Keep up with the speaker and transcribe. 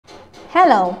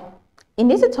Hello, in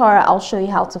this tutorial I'll show you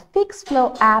how to fix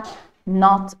Flow app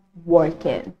not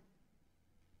working.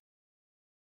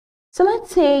 So let's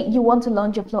say you want to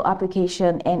launch your Flow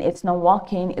application and it's not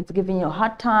working, it's giving you a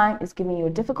hard time, it's giving you a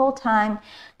difficult time.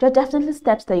 There are definitely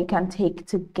steps that you can take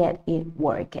to get it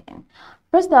working.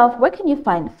 First off, where can you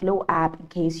find Flow app in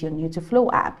case you're new to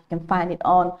Flow app? You can find it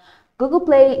on Google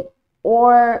Play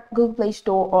or Google Play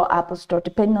Store or Apple Store,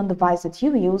 depending on the device that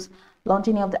you use. Launch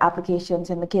any of the applications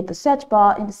and locate the search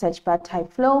bar. In the search bar,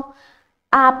 type Flow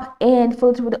app and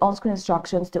follow through the on-screen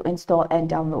instructions to install and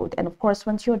download. And of course,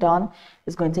 once you're done,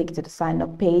 it's going to take you to the sign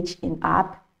up page in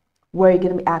app where you're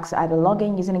going to be asked to either log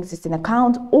in using an existing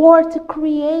account or to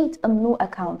create a new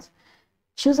account.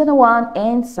 Choose another one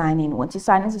and sign in. Once you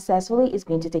sign in successfully, it's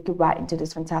going to take you right into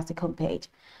this fantastic homepage.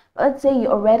 But let's say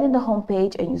you're already in the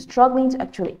homepage and you're struggling to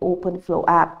actually open the Flow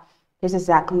app. Here's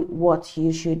exactly what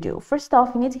you should do. First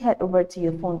off, you need to head over to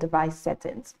your phone device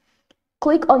settings.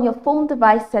 Click on your phone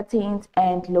device settings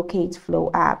and locate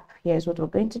Flow app. Here's what we're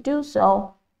going to do.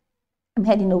 So I'm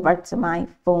heading over to my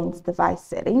phone's device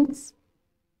settings.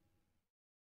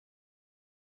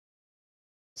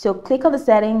 So click on the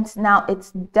settings. Now it's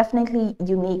definitely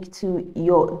unique to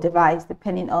your device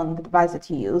depending on the device that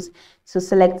you use. So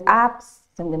select apps.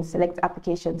 So I'm going to select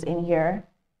applications in here.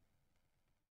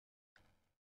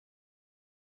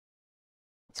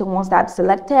 So once that's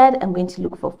selected, I'm going to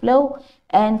look for Flow,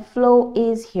 and Flow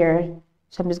is here.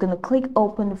 So I'm just going to click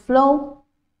open Flow.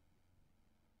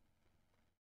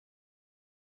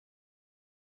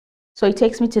 So it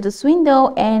takes me to this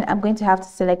window and I'm going to have to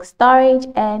select storage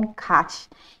and cache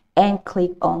and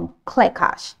click on clear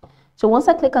cache. So once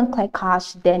I click on clear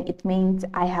cache, then it means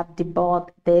I have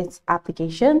debugged this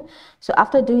application. So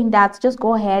after doing that, just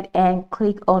go ahead and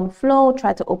click on Flow,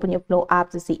 try to open your Flow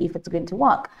app to see if it's going to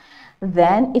work.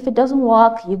 Then if it doesn't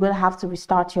work, you're going to have to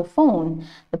restart your phone.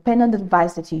 Depending on the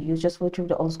device that you use, just go through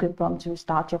the on-screen prompt to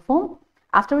restart your phone.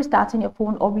 After restarting your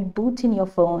phone or rebooting your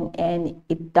phone and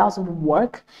it doesn't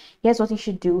work, here's what you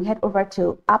should do. Head over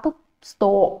to Apple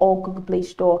Store or Google Play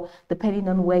Store, depending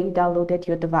on where you downloaded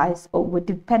your device, or would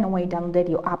depend on where you downloaded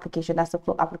your application. That's the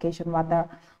Flow application rather.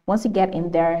 Once you get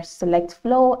in there, select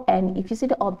Flow, and if you see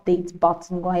the update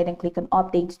button, go ahead and click on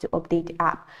update to update the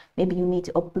app. Maybe you need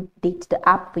to update the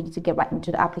app for you to get right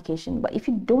into the application. But if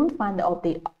you don't find the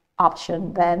update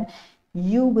option, then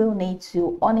you will need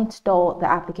to uninstall the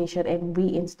application and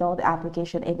reinstall the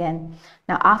application again.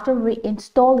 Now, after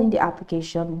reinstalling the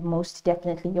application, most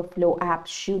definitely your Flow app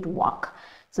should work.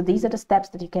 So these are the steps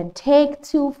that you can take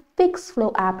to fix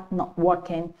Flow app not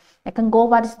working. I can go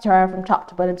over this tutorial from top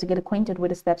to bottom to get acquainted with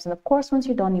the steps. And of course, once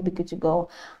you're done, you'll be good to go.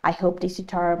 I hope this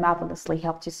tutorial marvelously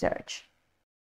helped you search.